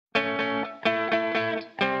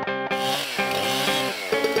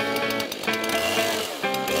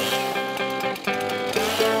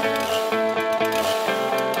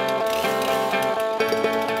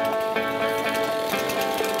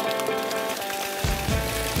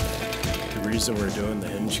reason we're doing the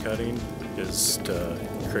hinge cutting is to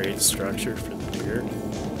create structure for the deer.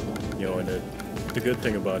 You know, and the good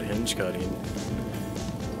thing about hinge cutting,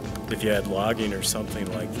 if you had logging or something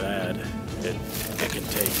like that, it can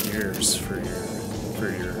take years for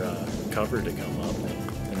your cover to come up.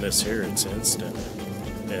 And this here, it's instant.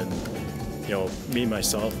 And you know, me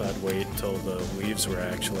myself, I'd wait until the leaves were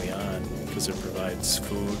actually on because it provides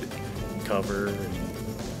food, cover, and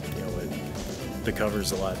you know, the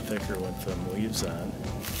cover's a lot thicker with them leaves on.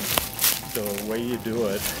 The way you do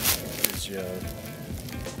it is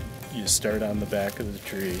you start on the back of the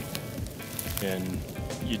tree, and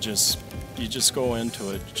you just go into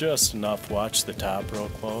it just enough. Watch the top real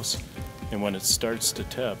close, and when it starts to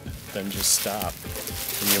tip, then just stop.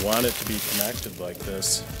 And you want it to be connected like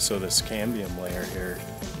this, so this cambium layer here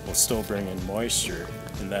will still bring in moisture,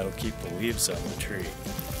 and that'll keep the leaves on the tree,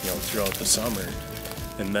 you know, throughout the summer.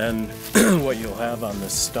 And then what you'll have on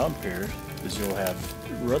this stump here is you'll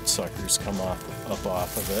have root suckers come up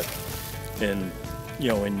off of it, and you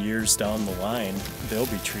know, in years down the line, there'll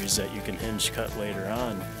be trees that you can hinge cut later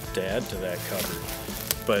on to add to that cover.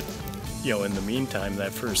 But you know, in the meantime,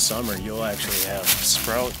 that first summer, you'll actually have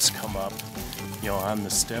sprouts come up, you know, on the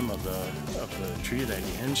stem of the tree that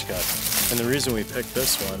you hinge cut. And the reason we picked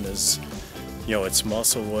this one is, you know, it's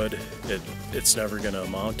muscle wood. It's never going to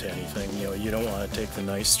amount to anything. You know, you don't want to take the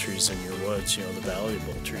nice trees in your woods, you know, the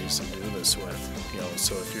valuable trees, and do this with. You know,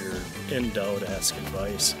 so if you're in doubt, ask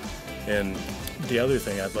advice. And the other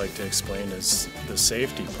thing I'd like to explain is the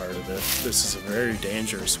safety part of it. This is a very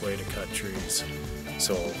dangerous way to cut trees.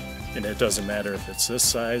 So, and it doesn't matter if it's this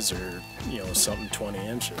size or, you know, something 20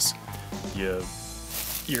 inches.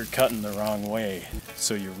 You're cutting the wrong way,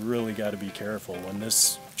 so you really got to be careful. When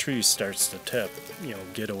this tree starts to tip, you know,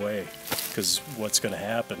 get away, because what's going to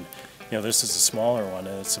happen, you know, this is a smaller one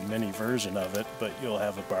and it's a mini version of it, but you'll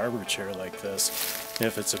have a barber chair like this. And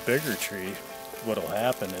if it's a bigger tree, what'll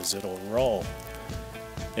happen is it'll roll,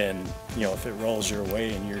 and you know, if it rolls your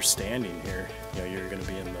way and you're standing here, you know, you're going to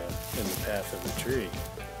be in the path of the tree.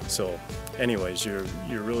 So anyways, you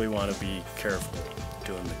really want to be careful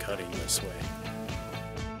doing the cutting this way.